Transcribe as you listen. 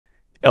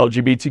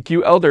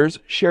LGBTQ elders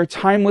share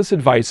timeless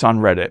advice on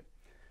Reddit.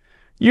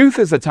 Youth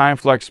is a time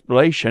for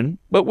exploration,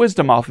 but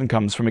wisdom often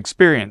comes from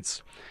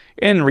experience.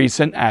 In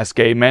recent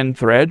AskGayMen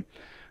thread,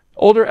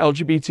 older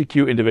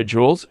LGBTQ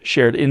individuals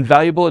shared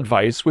invaluable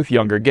advice with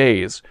younger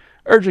gays,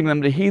 urging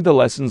them to heed the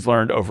lessons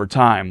learned over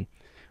time.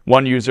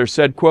 One user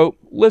said, quote,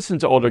 "Listen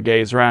to older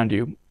gays around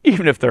you,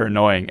 even if they're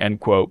annoying,"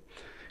 end quote.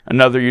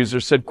 Another user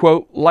said,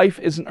 quote, "Life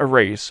isn't a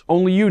race,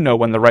 only you know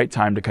when the right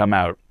time to come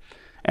out,"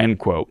 end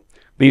quote.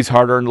 These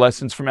hard-earned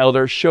lessons from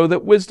elders show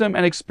that wisdom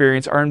and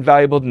experience are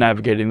invaluable to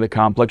navigating the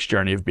complex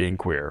journey of being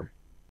queer.